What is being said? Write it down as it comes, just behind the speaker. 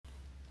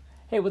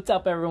Hey, what's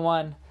up,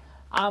 everyone?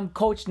 I'm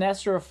Coach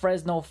Nestor of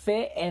Fresno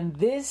Fit, and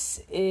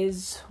this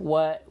is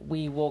what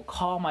we will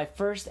call my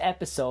first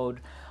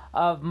episode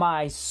of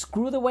my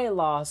Screw the Weight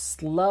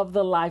Loss, Love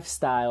the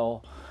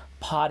Lifestyle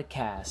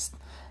podcast.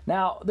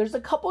 Now, there's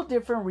a couple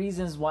different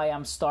reasons why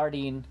I'm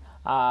starting.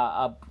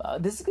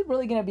 This is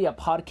really going to be a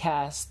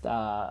podcast,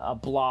 a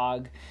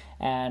blog,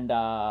 and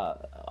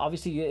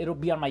obviously it'll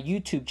be on my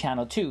YouTube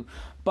channel too.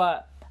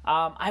 But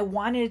I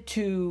wanted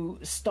to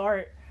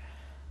start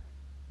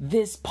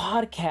this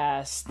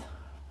podcast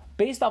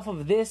based off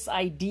of this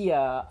idea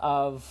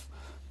of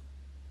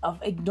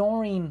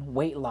ignoring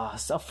weight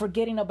loss, of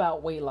forgetting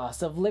about weight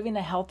loss, of living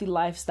a healthy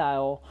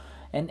lifestyle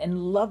and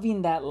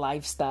loving that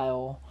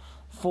lifestyle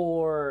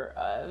for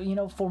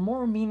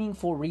more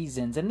meaningful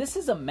reasons. And this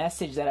is a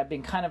message that I've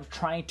been kind of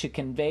trying to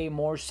convey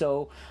more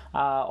so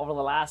over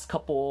the last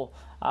couple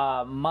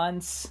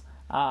months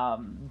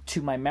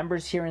to my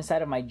members here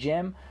inside of my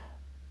gym,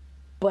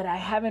 but I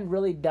haven't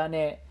really done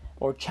it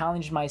or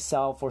challenged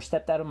myself or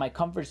stepped out of my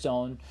comfort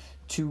zone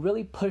to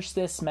really push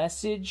this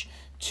message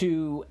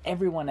to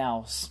everyone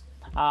else.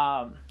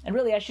 And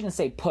really, I shouldn't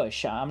say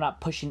push. I'm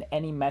not pushing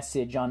any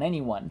message on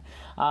anyone.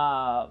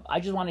 I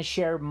just want to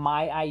share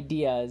my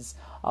ideas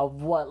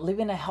of what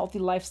living a healthy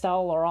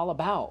lifestyle are all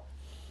about.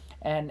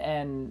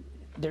 And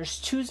there's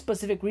two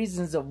specific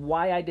reasons of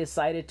why I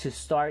decided to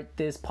start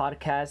this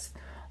podcast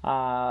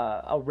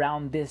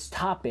around this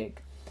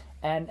topic.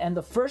 And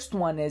the first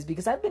one is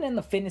because I've been in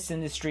the fitness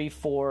industry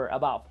for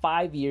about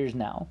 5 years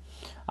now.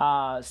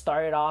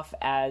 Started off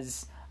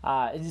as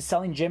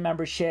selling gym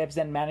memberships,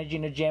 then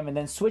managing a gym, and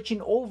then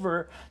switching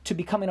over to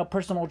becoming a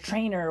personal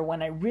trainer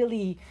when I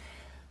really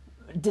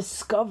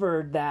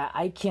discovered that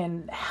I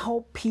can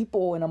help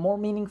people in a more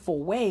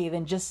meaningful way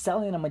than just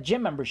selling them a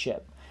gym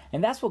membership.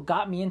 And that's what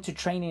got me into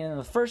training in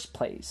the first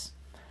place.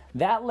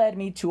 That led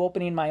me to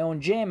opening my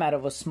own gym out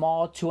of a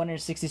small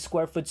 260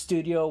 square foot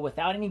studio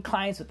without any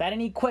clients, without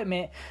any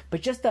equipment, but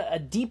just a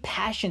deep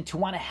passion to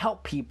want to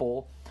help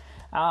people.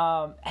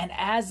 And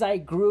as I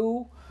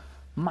grew,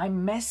 my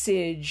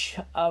message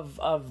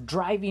of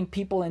driving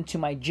people into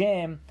my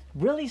gym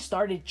really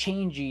started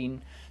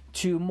changing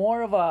to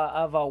more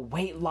of a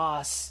weight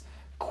loss,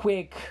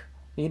 quick,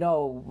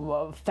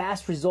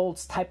 fast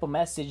results type of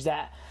message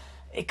that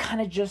it kind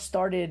of just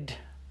started.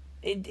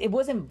 It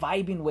wasn't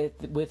vibing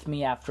with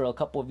me after a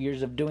couple of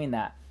years of doing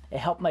that. It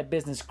helped my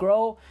business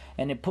grow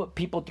and it put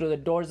people through the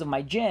doors of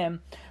my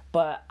gym,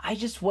 but I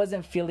just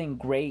wasn't feeling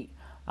great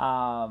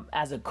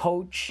as a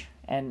coach,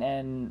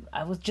 and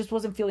I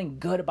wasn't feeling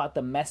good about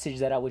the message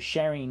that I was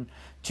sharing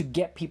to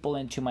get people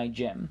into my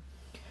gym.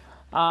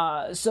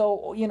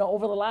 So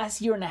over the last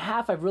year and a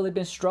half, I've really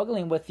been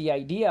struggling with the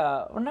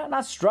idea, or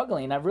not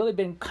struggling. I've really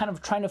been kind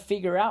of trying to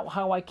figure out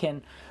how I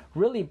can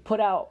really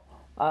put out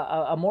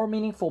a more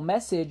meaningful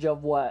message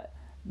of what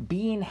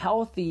being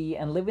healthy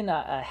and living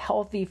a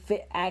healthy,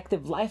 fit,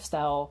 active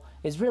lifestyle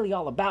is really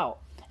all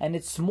about. And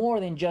it's more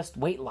than just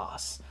weight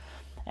loss.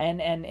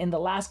 And in the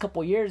last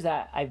couple of years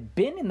that I've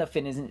been in the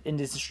fitness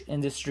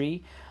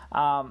industry,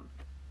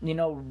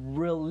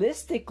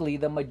 realistically,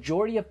 the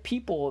majority of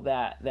people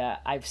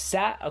that I've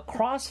sat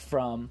across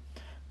from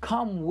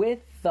come with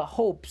the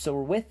hopes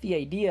or with the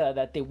idea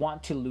that they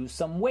want to lose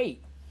some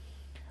weight.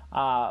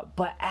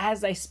 But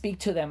as I speak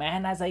to them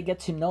and as I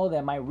get to know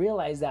them, I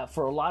realize that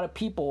for a lot of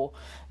people,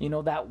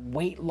 that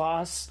weight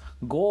loss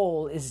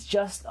goal is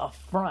just a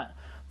front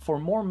for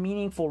more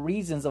meaningful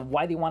reasons of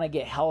why they want to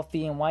get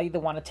healthy and why they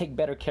want to take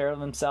better care of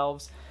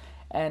themselves.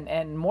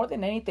 And more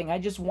than anything, I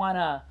just want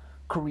to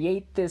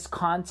create this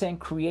content,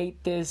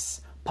 create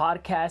this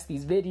podcast,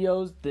 these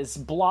videos, this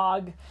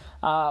blog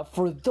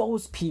for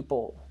those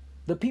people,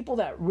 the people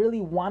that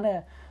really want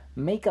to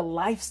make a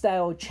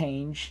lifestyle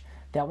change,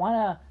 that want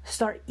to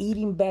start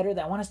eating better,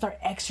 that want to start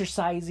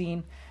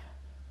exercising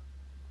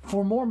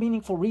for more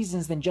meaningful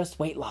reasons than just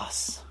weight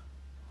loss,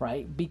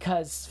 right?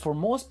 Because for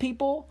most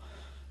people,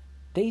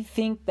 they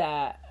think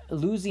that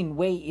losing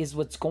weight is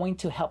what's going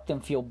to help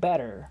them feel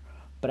better.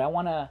 But I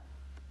want to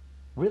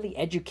really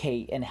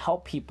educate and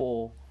help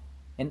people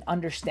in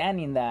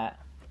understanding that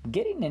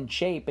getting in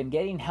shape and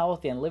getting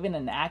healthy and living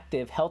an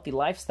active, healthy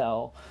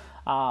lifestyle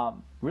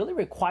really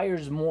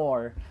requires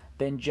more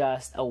than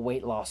just a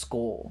weight loss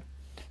goal.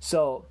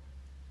 So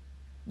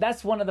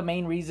that's one of the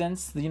main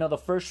reasons. The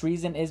first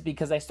reason is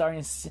because I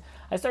started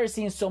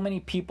seeing so many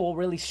people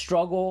really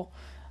struggle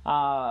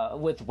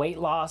with weight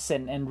loss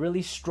and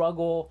really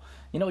struggle,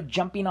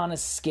 jumping on a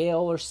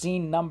scale or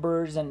seeing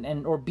numbers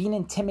and or being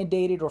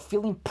intimidated or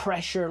feeling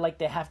pressure like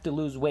they have to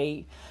lose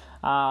weight.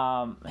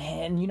 I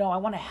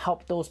want to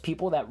help those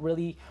people that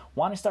really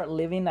want to start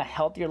living a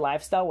healthier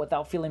lifestyle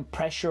without feeling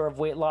pressure of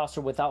weight loss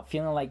or without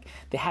feeling like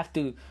they have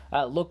to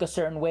look a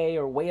certain way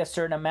or weigh a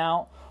certain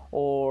amount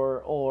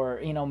or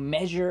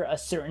measure a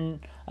certain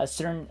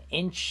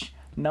inch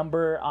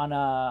number on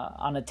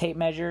a tape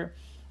measure.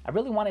 I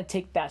really want to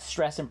take that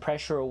stress and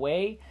pressure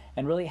away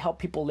and really help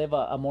people live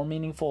a more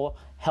meaningful,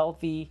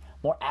 healthy,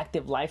 more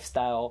active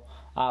lifestyle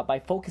by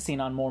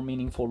focusing on more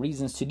meaningful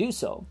reasons to do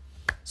so.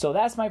 So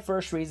that's my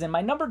first reason.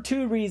 My number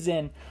 2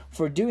 reason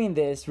for doing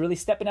this, really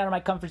stepping out of my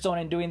comfort zone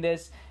and doing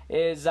this,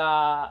 is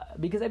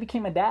because I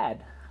became a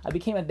dad. I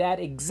became a dad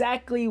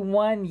exactly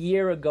 1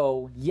 year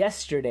ago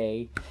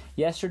yesterday.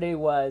 Yesterday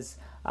was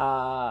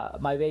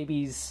my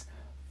baby's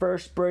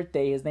first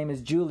birthday. His name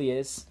is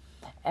Julius.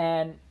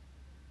 And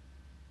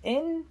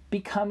in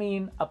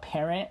becoming a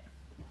parent,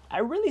 I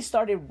really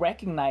started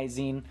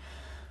recognizing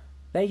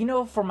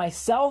that, for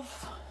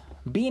myself,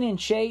 being in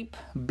shape,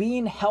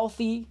 being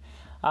healthy,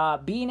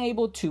 being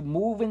able to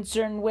move in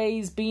certain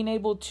ways, being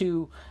able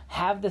to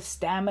have the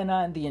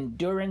stamina and the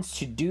endurance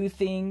to do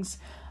things,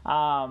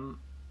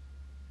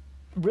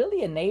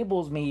 really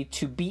enables me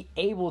to be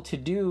able to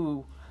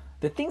do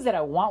the things that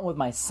I want with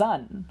my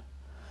son.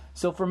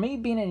 So for me,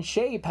 being in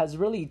shape has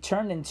really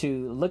turned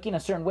into looking a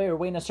certain way or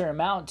weighing a certain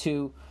amount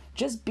to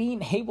just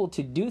being able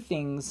to do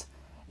things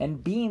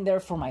and being there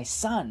for my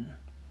son.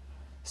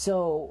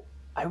 So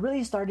I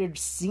really started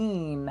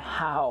seeing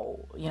how,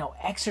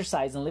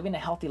 exercise and living a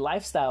healthy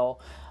lifestyle,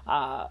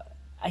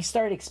 I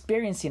started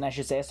experiencing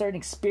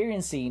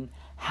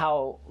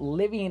how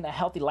living a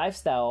healthy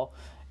lifestyle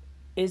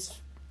is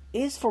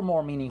for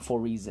more meaningful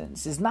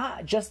reasons. It's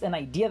not just an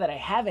idea that I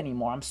have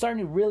anymore. I'm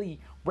starting to really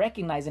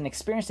recognize and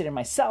experience it in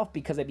myself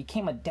because I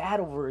became a dad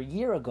over a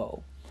year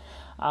ago.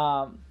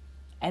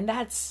 And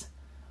that's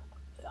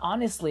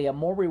honestly a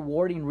more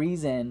rewarding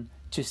reason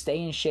to stay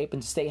in shape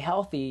and to stay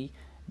healthy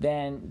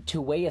than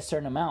to weigh a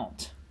certain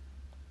amount.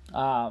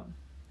 I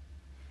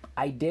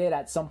did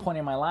at some point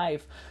in my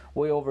life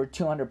weigh over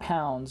 200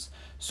 pounds.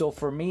 So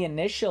for me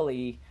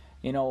initially,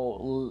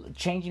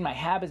 changing my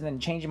habits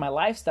and changing my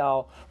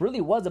lifestyle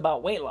really was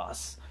about weight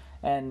loss.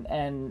 And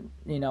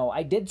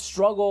I did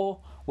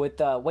struggle with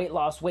weight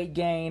loss, weight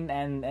gain,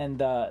 and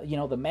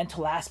the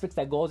mental aspects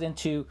that goes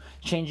into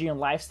changing your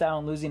lifestyle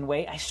and losing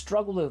weight. I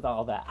struggled with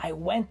all that. I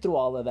went through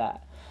all of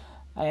that,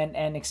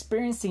 and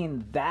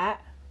experiencing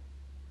that,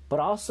 but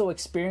also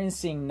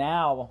experiencing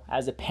now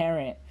as a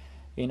parent,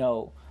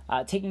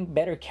 taking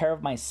better care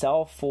of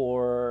myself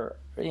for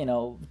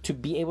to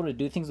be able to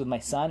do things with my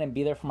son and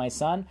be there for my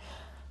son.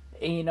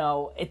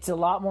 It's a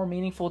lot more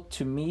meaningful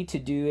to me to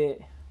do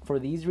it for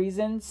these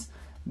reasons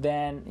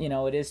than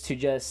it is to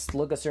just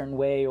look a certain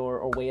way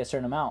or weigh a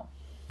certain amount.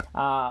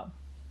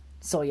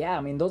 So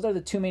yeah, those are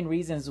the 2 main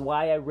reasons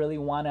why I really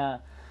want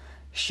to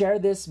share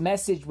this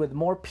message with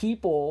more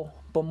people,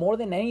 but more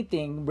than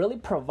anything, really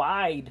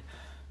provide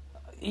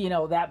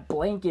that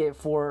blanket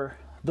for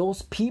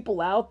those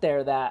people out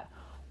there that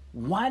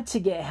want to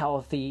get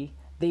healthy,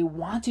 they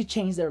want to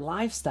change their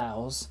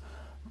lifestyles,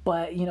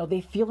 but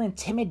they feel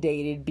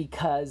intimidated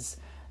because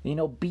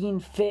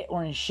being fit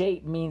or in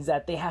shape means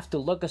that they have to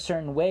look a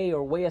certain way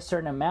or weigh a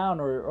certain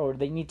amount or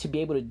they need to be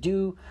able to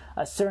do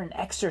a certain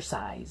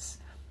exercise.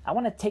 I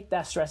want to take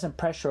that stress and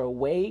pressure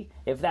away,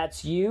 if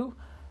that's you,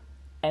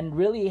 and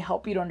really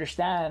help you to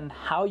understand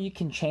how you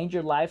can change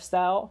your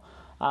lifestyle,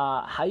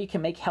 how you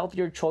can make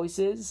healthier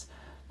choices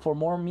for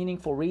more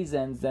meaningful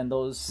reasons than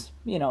those,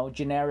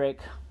 generic,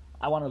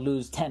 I want to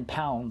lose 10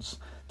 pounds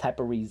type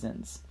of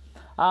reasons.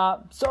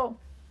 So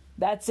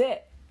that's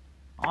it.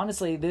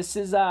 Honestly, this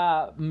is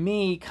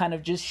me kind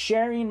of just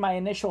sharing my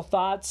initial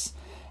thoughts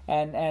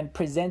and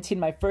presenting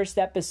my first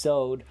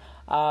episode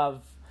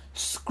of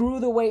Screw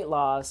the Weight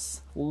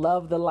Loss,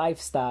 Love the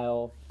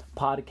Lifestyle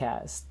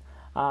podcast.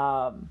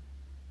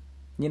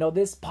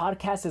 This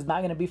podcast is not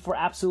going to be for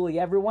absolutely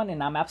everyone,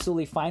 and I'm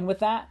absolutely fine with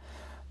that.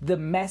 The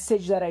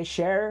message that I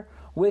share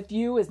with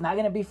you is not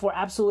going to be for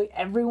absolutely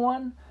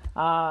everyone,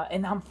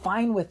 and I'm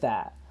fine with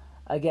that.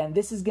 Again,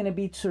 this is going to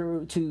be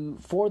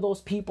for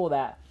those people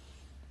that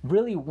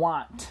really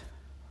want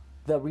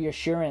the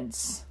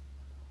reassurance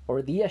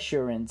or the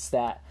assurance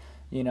that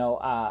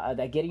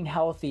that getting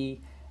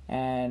healthy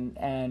and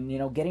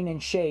getting in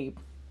shape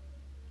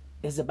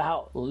is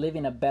about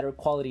living a better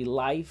quality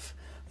life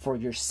for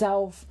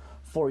yourself,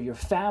 for your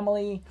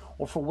family,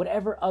 or for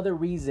whatever other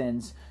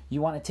reasons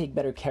you want to take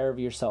better care of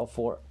yourself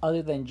for,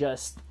 other than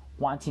just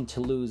wanting to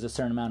lose a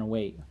certain amount of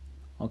weight.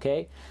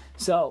 Okay?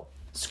 So,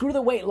 screw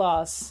the weight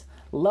loss,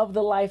 love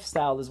the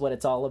lifestyle is what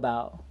it's all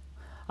about.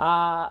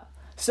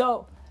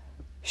 So,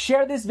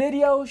 share this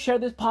video, share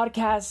this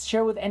podcast,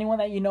 share with anyone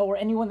that you know or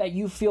anyone that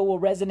you feel will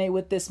resonate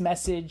with this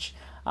message.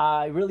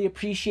 I really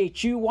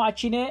appreciate you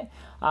watching it.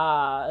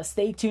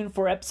 Stay tuned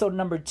for episode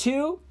number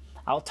 2.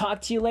 I'll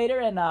talk to you later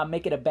and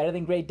make it a better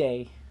than great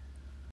day.